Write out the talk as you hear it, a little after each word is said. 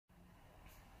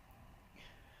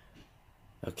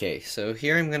Okay, so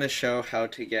here I'm going to show how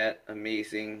to get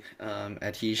amazing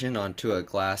adhesion onto a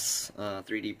glass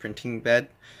 3D printing bed.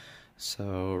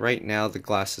 So right now the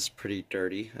glass is pretty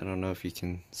dirty. I don't know if you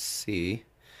can see,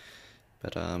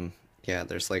 but yeah,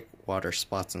 there's like water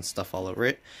spots and stuff all over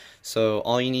it. So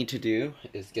all you need to do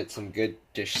is get some good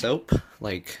dish soap,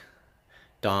 like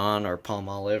Dawn or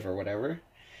Palmolive or whatever.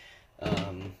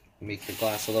 Make the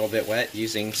glass a little bit wet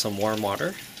using some warm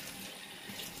water.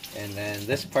 And then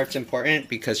this part's important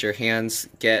because your hands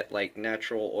get like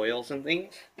natural oils and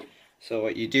things. So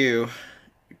what you do,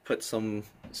 you put some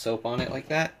soap on it like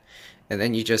that, and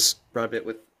then you just rub it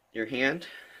with your hand.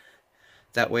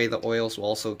 That way the oils will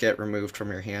also get removed from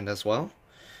your hand as well.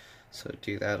 So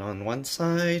do that on one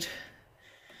side.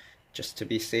 Just to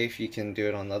be safe, you can do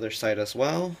it on the other side as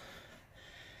well.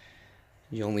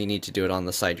 You only need to do it on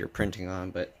the side you're printing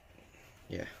on, but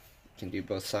yeah, you can do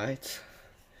both sides.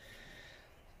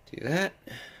 Do that.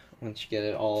 Once you get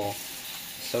it all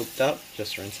soaked up,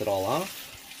 just rinse it all off.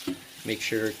 Make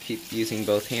sure to keep using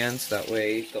both hands, that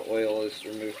way the oil is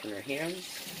removed from your hands.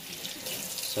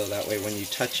 So that way when you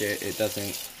touch it, it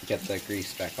doesn't get the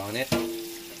grease back on it.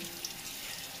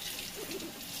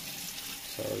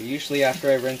 So usually after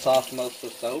I rinse off most of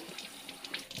the soap,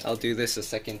 I'll do this a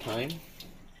second time.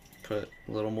 Put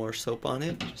a little more soap on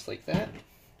it, just like that.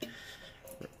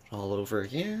 All over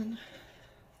again.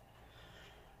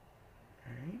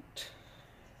 Alright.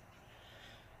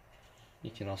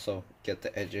 You can also get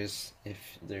the edges if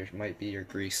there might be your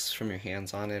grease from your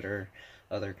hands on it or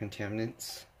other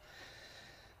contaminants.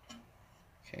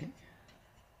 Okay.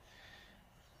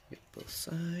 Get both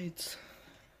sides.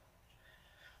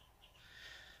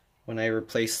 When I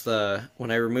remove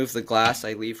the glass,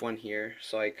 I leave one here,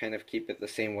 so I kind of keep it the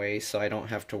same way so I don't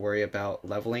have to worry about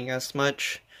leveling as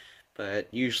much. But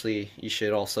usually you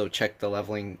should also check the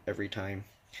leveling every time,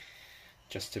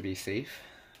 just to be safe.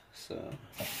 So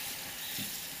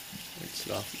rinse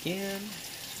it off again.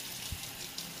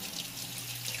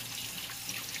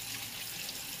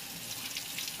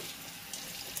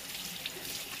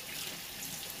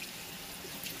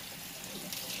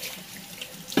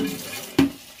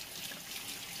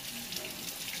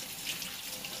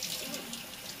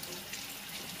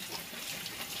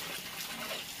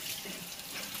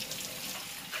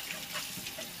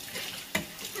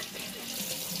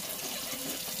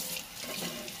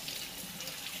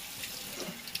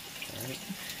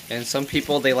 And some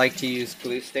people, they like to use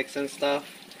glue sticks and stuff.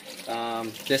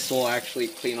 This will actually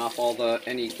clean off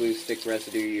any glue stick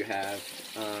residue you have.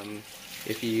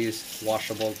 If you use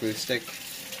washable glue stick,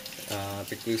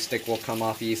 the glue stick will come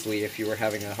off easily if you were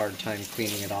having a hard time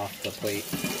cleaning it off the plate.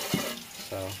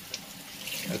 So,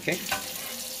 okay.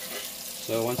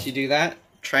 So once you do that,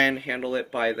 try and handle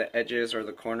it by the edges or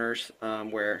the corners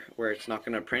where it's not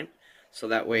going to print. So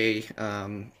that way,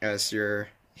 as your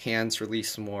hands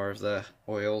release more of the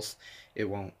oils, it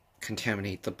won't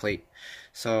contaminate the plate.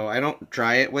 So I don't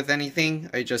dry it with anything.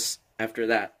 I just, after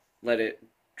that, let it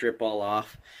drip all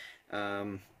off.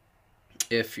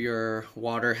 If your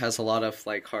water has a lot of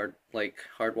hard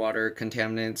water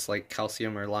contaminants like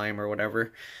calcium or lime or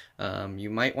whatever, you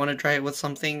might want to dry it with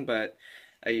something, but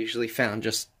I usually found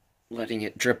just letting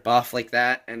it drip off like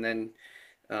that, and then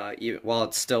even while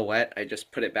it's still wet, I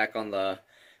just put it back on the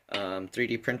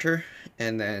 3D printer,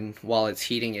 and then while it's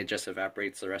heating, it just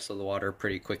evaporates the rest of the water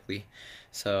pretty quickly.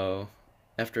 So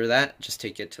after that, just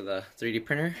take it to the 3D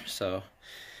printer. So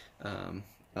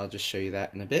I'll just show you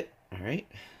that in a bit. Alright.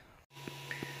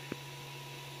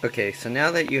 Okay, so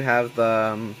now that you have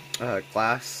the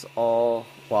glass all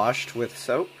washed with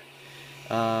soap,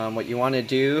 what you want to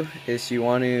do is you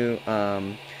want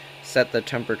to set the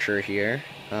temperature here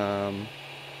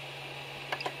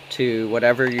to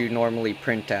whatever you normally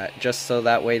print at, just so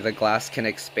that way the glass can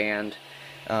expand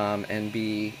and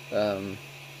be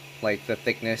like the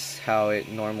thickness how it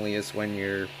normally is when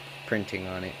you're printing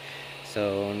on it.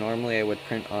 So normally I would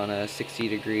print on a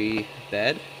 60-degree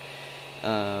bed,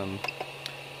 and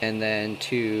then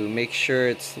to make sure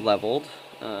it's leveled,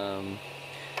 on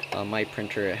my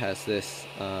printer it has this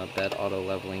bed auto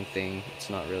leveling thing. It's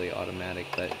not really automatic,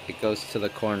 but it goes to the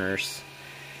corners.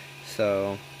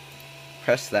 So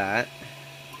press that,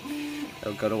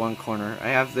 it'll go to one corner. I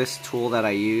have this tool that I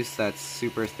use that's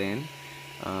super thin,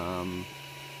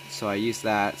 so I use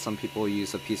that. Some people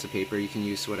use a piece of paper, you can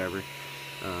use whatever,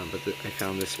 but I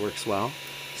found this works well.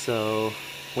 So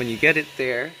when you get it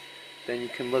there, then you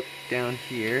can look down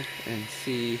here and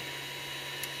see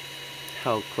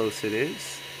how close it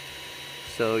is.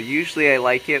 So usually I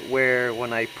like it where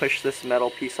when I push this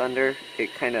metal piece under,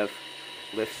 it kind of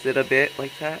lifts it a bit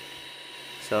like that.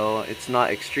 So it's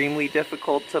not extremely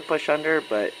difficult to push under,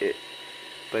 but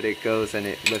but it goes and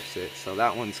it lifts it, so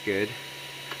that one's good.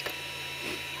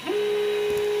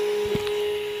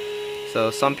 So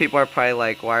some people are probably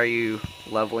like, why are you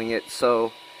leveling it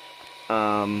so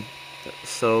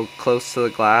close to the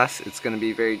glass? It's going to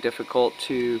be very difficult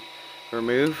to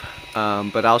remove,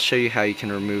 but I'll show you how you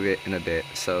can remove it in a bit.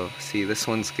 So see, this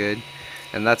one's good,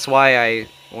 and that's why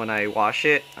when I wash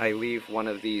it, I leave one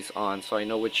of these on so I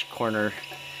know which corner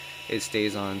it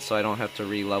stays on, so I don't have to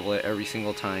re-level it every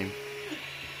single time.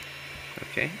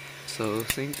 Okay, so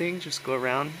same thing, just go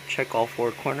around, check all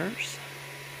 4 corners.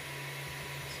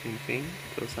 Same thing,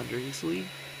 goes under easily.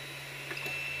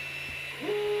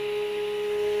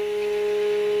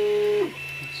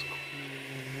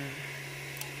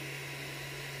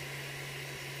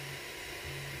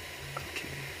 Okay,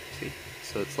 see?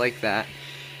 So it's like that.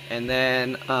 And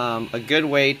then a good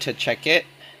way to check it,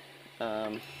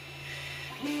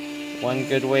 one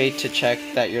good way to check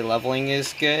that your leveling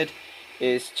is good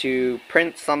is to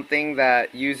print something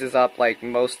that uses up like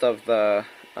most of the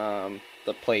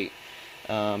plate.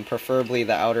 Preferably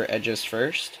the outer edges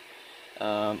first.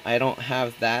 I don't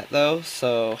have that though,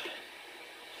 so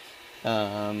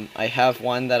I have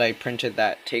one that I printed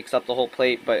that takes up the whole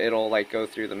plate, but it'll like go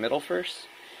through the middle first.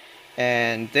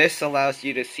 And this allows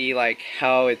you to see like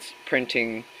how it's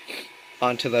printing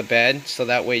onto the bed, so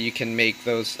that way you can make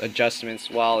those adjustments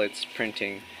while it's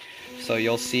printing. So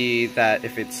you'll see that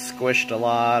if it's squished a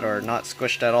lot or not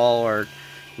squished at all, or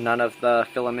none of the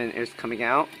filament is coming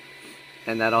out,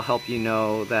 and that'll help you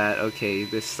know that, okay,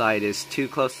 this side is too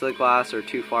close to the glass or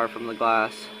too far from the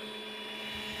glass.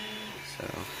 So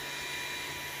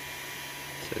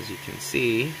as you can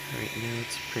see, right now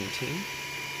it's printing.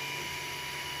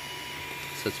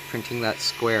 So it's printing that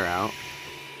square out.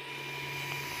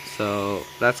 So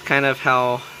that's kind of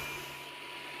how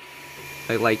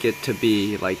I like it to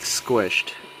be, like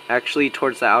squished. Actually,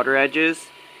 towards the outer edges,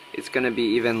 it's going to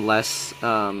be even less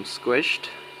squished.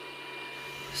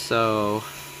 So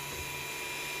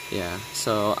yeah,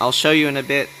 so I'll show you in a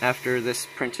bit after this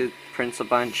prints a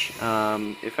bunch.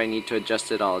 If I need to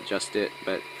adjust it, I'll adjust it.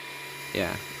 But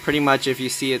yeah, pretty much if you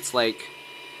see it's like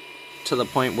to the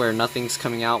point where nothing's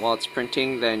coming out while it's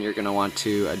printing, then you're gonna want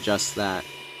to adjust the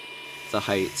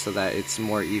height so that it's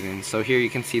more even. So here you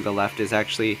can see the left is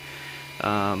actually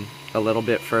a little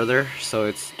bit further, so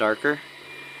it's darker.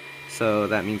 So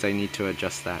that means I need to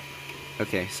adjust that.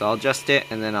 Okay, so I'll adjust it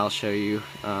and then I'll show you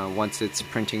once it's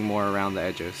printing more around the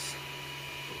edges.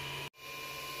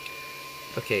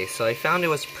 Okay, so I found it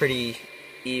was pretty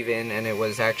even, and it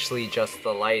was actually just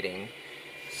the lighting.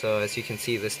 So as you can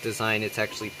see, this design, it's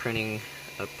actually printing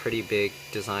a pretty big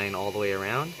design all the way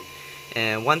around.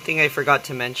 And one thing I forgot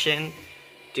to mention,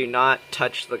 do not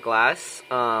touch the glass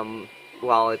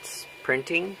while it's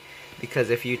printing, because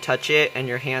if you touch it and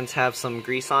your hands have some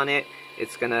grease on it,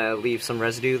 it's gonna leave some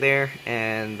residue there,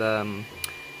 and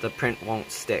the print won't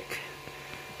stick.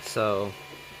 So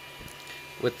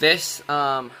with this,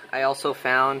 I also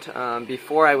found,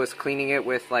 before I was cleaning it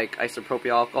with like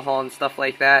isopropyl alcohol and stuff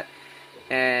like that,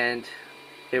 and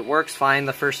it works fine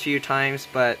the first few times,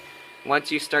 but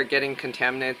once you start getting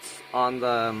contaminants on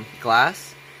the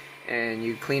glass and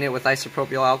you clean it with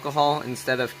isopropyl alcohol,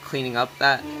 instead of cleaning up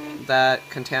that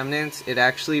contaminants, it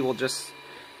actually will just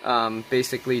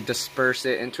basically disperse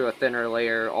it into a thinner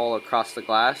layer all across the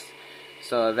glass.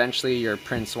 So eventually your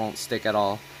prints won't stick at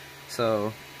all.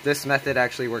 So this method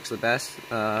actually works the best.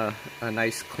 A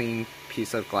nice clean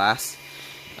piece of glass.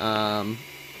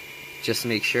 Just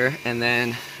make sure, and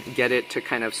then get it to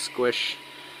kind of squish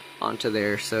onto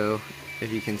there. So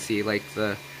if you can see, like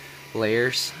the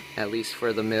layers, at least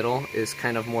for the middle, is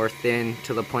kind of more thin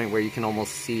to the point where you can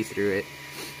almost see through it.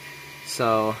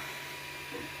 So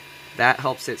that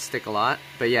helps it stick a lot.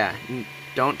 But yeah,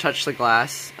 don't touch the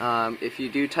glass. If you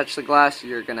do touch the glass,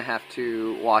 you're gonna have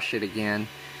to wash it again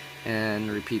and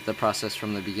repeat the process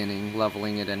from the beginning,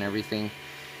 leveling it and everything.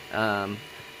 But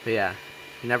yeah,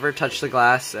 never touch the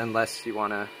glass unless you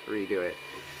want to redo it.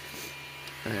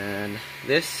 And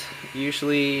this,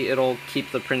 usually it'll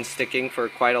keep the print sticking for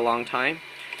quite a long time.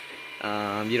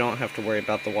 You don't have to worry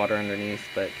about the water underneath,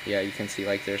 but yeah, you can see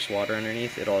like there's water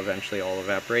underneath. It'll eventually all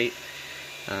evaporate.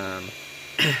 But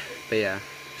yeah,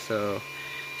 so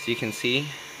as you can see,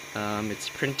 it's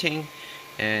printing,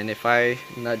 and if I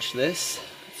nudge this,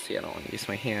 let's see, I don't want to use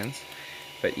my hands,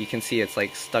 but you can see it's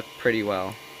like stuck pretty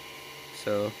well.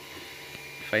 So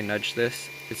if I nudge this,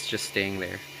 it's just staying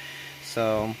there.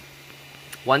 So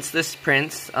once this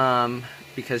prints,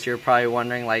 because you're probably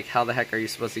wondering like how the heck are you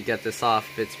supposed to get this off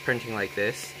if it's printing like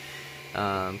this,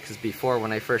 because before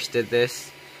when I first did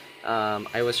this,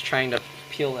 I was trying to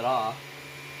peel it off,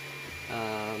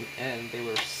 and they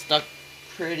were stuck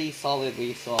pretty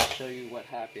solidly, so I'll show you what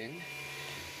happened.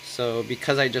 So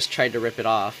because I just tried to rip it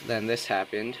off, then this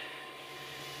happened.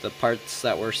 The parts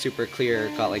that were super clear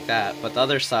got like that, but the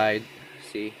other side,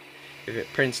 see, if it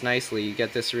prints nicely, you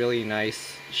get this really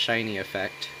nice shiny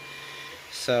effect.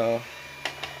 So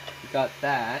got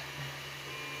that,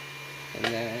 and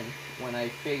then when I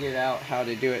figured out how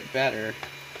to do it better,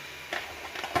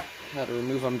 how to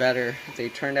remove them better, they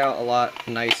turned out a lot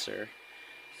nicer.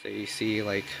 So you see,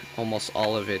 like, almost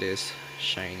all of it is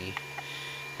shiny.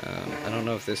 I don't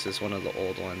know if this is one of the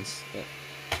old ones, but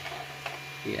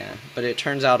yeah, but it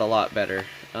turns out a lot better.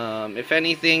 If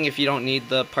anything, if you don't need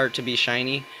the part to be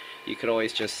shiny, you could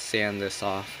always just sand this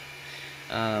off.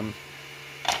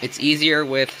 It's easier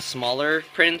with smaller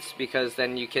prints because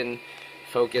then you can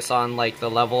focus on like the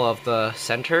level of the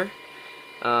center.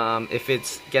 If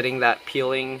it's getting that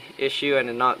peeling issue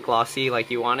and not glossy like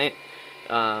you want it,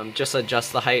 just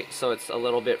adjust the height so it's a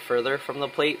little bit further from the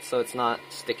plate so it's not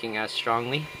sticking as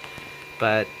strongly.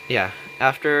 But yeah,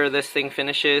 after this thing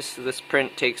finishes, this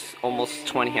print takes almost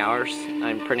 20 hours.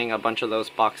 I'm printing a bunch of those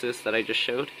boxes that I just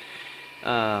showed.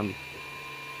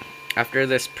 After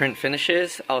this print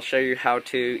finishes, I'll show you how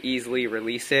to easily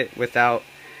release it without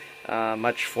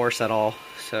much force at all.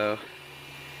 So,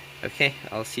 okay,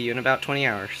 I'll see you in about 20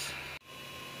 hours.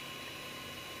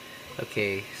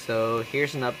 Okay, so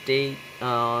here's an update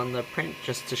on the print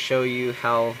just to show you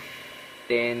how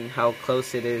thin, how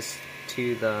close it is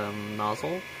to the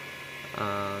nozzle.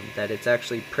 That it's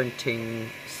actually printing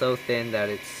so thin that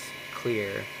it's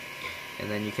clear.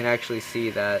 And then you can actually see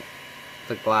that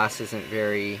the glass isn't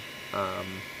very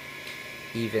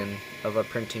even of a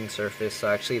printing surface, so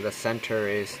actually the center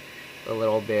is a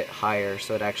little bit higher,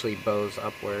 so it actually bows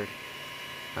upward.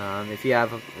 If you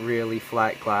have a really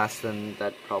flat glass, then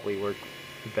that probably work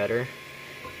better.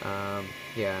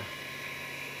 Yeah,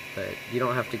 but you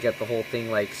don't have to get the whole thing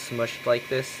like smushed like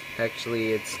this.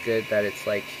 Actually, it's good that it's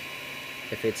like,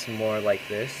 if it's more like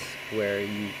this, where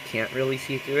you can't really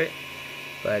see through it,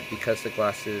 but because the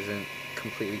glass isn't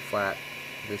completely flat,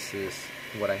 this is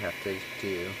what I have to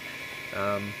do.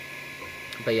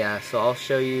 But yeah, so I'll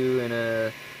show you in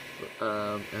a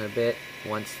bit,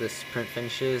 once this print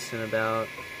finishes, in about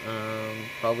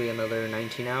probably another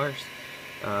 19 hours,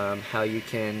 how you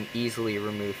can easily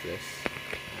remove this.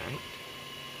 Alright.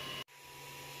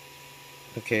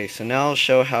 Okay, so now I'll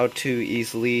show how to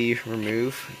easily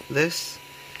remove this.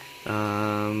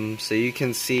 So you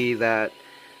can see that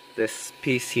this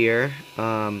piece here,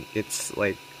 it's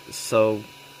like so,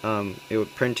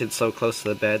 it printed so close to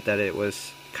the bed that it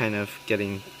was kind of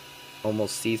getting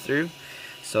almost see-through.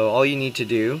 So all you need to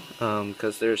do,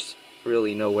 because there's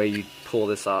really no way you'd pull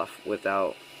this off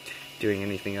without doing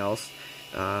anything else.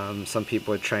 Some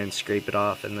people would try and scrape it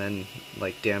off and then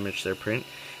like damage their print.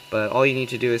 But all you need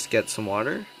to do is get some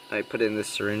water. I put it in this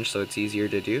syringe so it's easier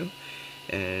to do.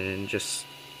 And just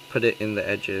put it in the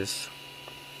edges.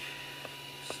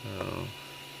 So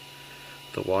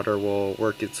the water will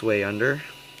work its way under.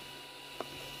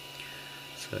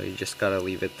 So you just gotta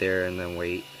leave it there and then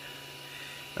wait.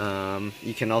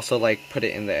 You can also like put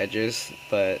it in the edges,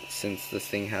 but since this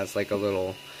thing has like a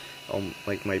little,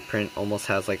 like my print almost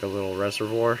has like a little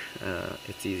reservoir,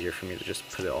 it's easier for me to just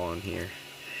put it all in here.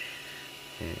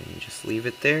 And just leave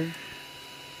it there.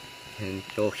 And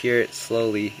you'll hear it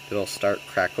slowly, it'll start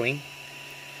crackling.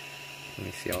 Let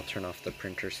me see, I'll turn off the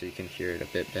printer so you can hear it a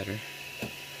bit better.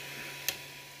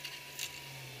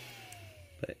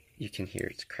 But you can hear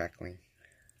it's crackling.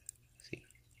 See?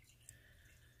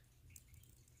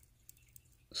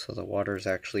 So the water is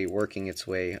actually working its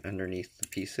way underneath the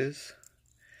pieces.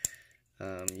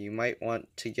 You might want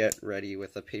to get ready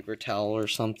with a paper towel or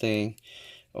something,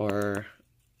 or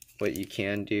what you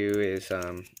can do is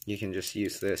you can just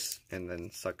use this and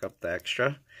then suck up the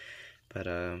extra. But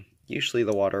usually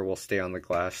the water will stay on the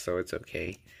glass, so it's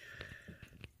okay.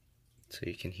 So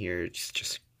you can hear it's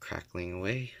just crackling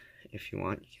away. If you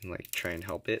want, you can like try and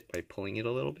help it by pulling it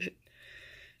a little bit.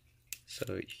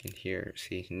 So you can hear,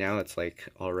 see, now it's like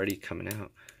already coming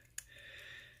out.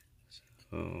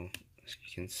 So as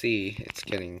you can see, it's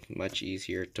getting much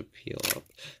easier to peel up.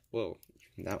 Whoa,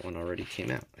 that one already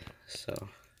came out. So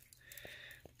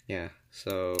yeah,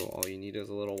 so all you need is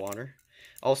a little water.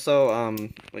 Also,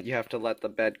 you have to let the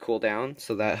bed cool down,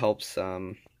 so that helps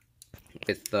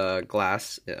with the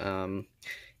glass and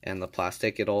the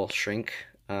plastic. It'll shrink,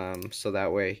 so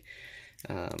that way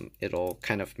it'll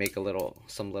kind of make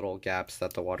some little gaps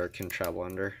that the water can travel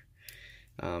under.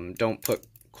 Don't put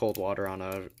cold water on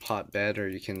a hot bed or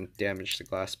you can damage the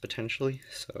glass potentially.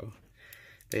 So,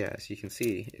 but yeah, as you can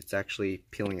see, it's actually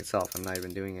peeling itself. I'm not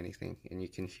even doing anything, and you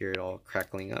can hear it all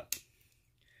crackling up.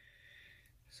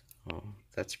 So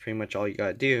that's pretty much all you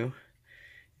gotta do.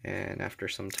 And after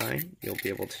some time, you'll be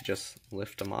able to just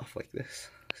lift them off like this.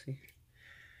 See?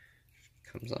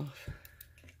 Comes off.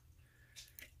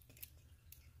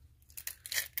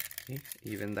 See?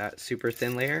 Even that super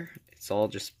thin layer, it's all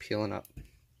just peeling up.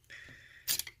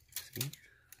 See?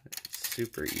 It's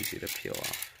super easy to peel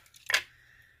off.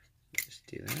 Just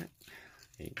do that.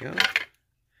 There you go.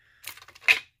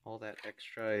 All that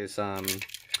extra is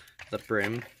the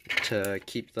brim to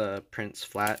keep the prints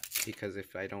flat, because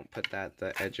if I don't put that,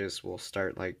 the edges will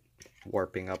start like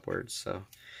warping upwards. So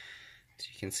as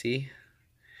you can see,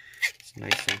 it's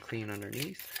nice and clean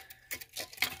underneath.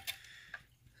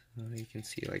 You can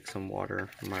see like some water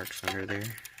marks under there,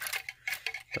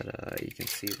 but you can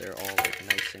see they're all like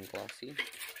nice and glossy.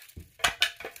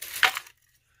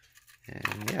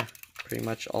 And yeah, pretty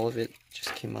much all of it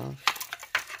just came off.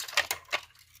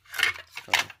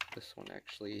 So this one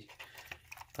actually,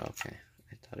 okay,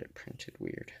 I thought it printed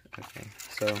weird. Okay,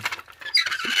 so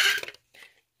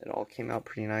it all came out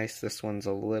pretty nice. This one's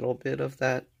a little bit of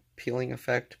that peeling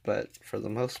effect, but for the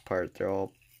most part, they're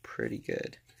all pretty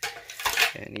good.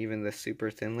 And even the super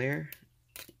thin layer,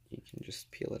 you can just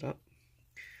peel it up.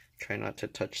 Try not to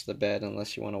touch the bed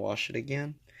unless you want to wash it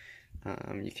again.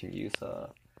 You can use a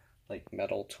like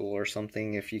metal tool or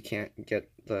something if you can't get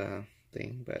the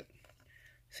thing, but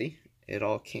see, it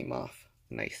all came off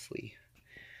nicely.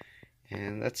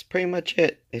 And that's pretty much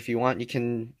it. If you want, you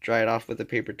can dry it off with a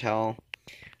paper towel.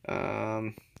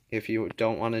 If you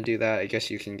don't want to do that, I guess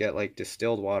you can get like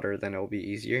distilled water, then it'll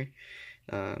be easier.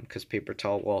 Because paper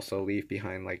towel will also leave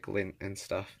behind like lint and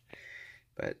stuff.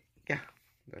 But yeah,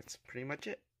 that's pretty much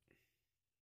it.